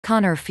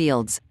Connor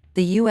Fields,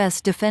 the U.S.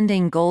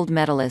 defending gold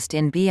medalist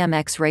in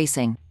BMX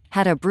racing,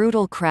 had a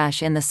brutal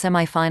crash in the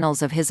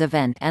semifinals of his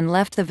event and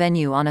left the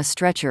venue on a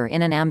stretcher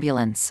in an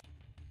ambulance.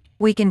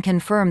 We can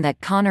confirm that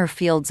Connor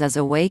Fields is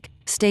awake,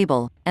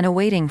 stable, and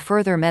awaiting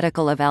further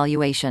medical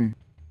evaluation.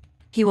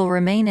 He will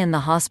remain in the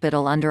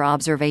hospital under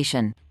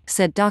observation,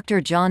 said Dr.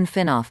 John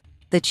Finoff,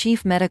 the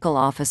chief medical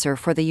officer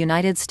for the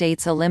United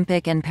States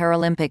Olympic and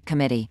Paralympic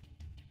Committee.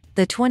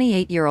 The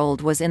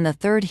 28-year-old was in the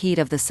third heat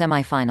of the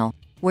semifinal,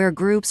 where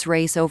groups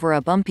race over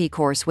a bumpy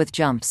course with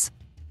jumps.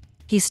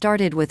 He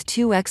started with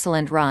 2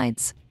 excellent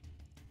rides.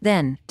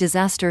 Then,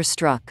 disaster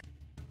struck.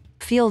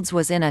 Fields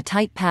was in a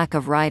tight pack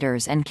of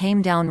riders and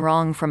came down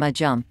wrong from a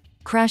jump,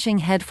 crashing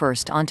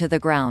headfirst onto the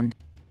ground.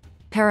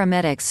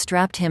 Paramedics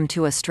strapped him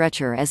to a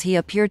stretcher as he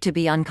appeared to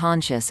be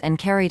unconscious and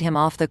carried him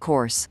off the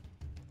course.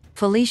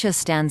 Felicia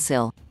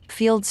Stansill,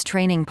 Fields'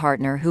 training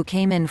partner who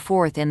came in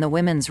 4th in the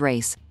women's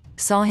race,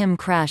 saw him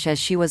crash as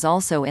she was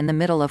also in the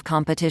middle of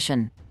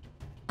competition.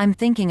 "I'm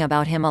thinking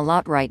about him a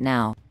lot right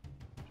now.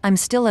 I'm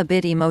still a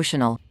bit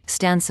emotional,"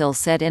 Stansill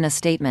said in a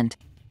statement.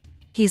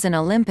 "He's an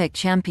Olympic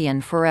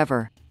champion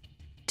forever.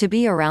 To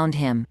be around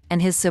him,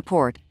 and his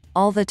support,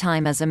 all the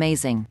time is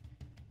amazing.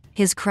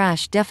 His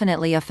crash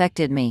definitely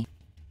affected me.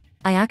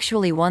 I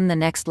actually won the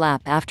next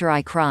lap after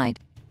I cried.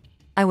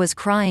 I was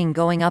crying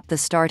going up the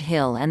start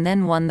hill and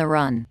then won the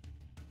run.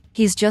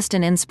 He's just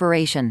an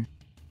inspiration."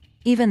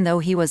 Even though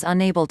he was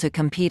unable to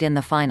compete in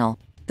the final,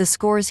 the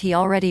scores he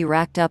already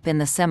racked up in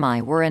the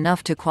semi were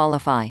enough to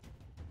qualify.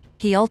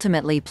 He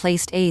ultimately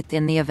placed 8th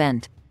in the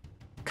event.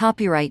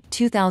 Copyright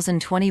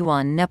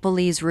 2021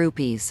 Nepalese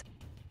rupees.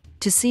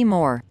 To see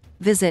more,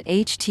 visit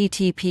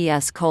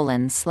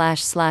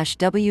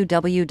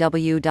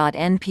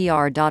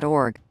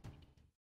https://www.npr.org.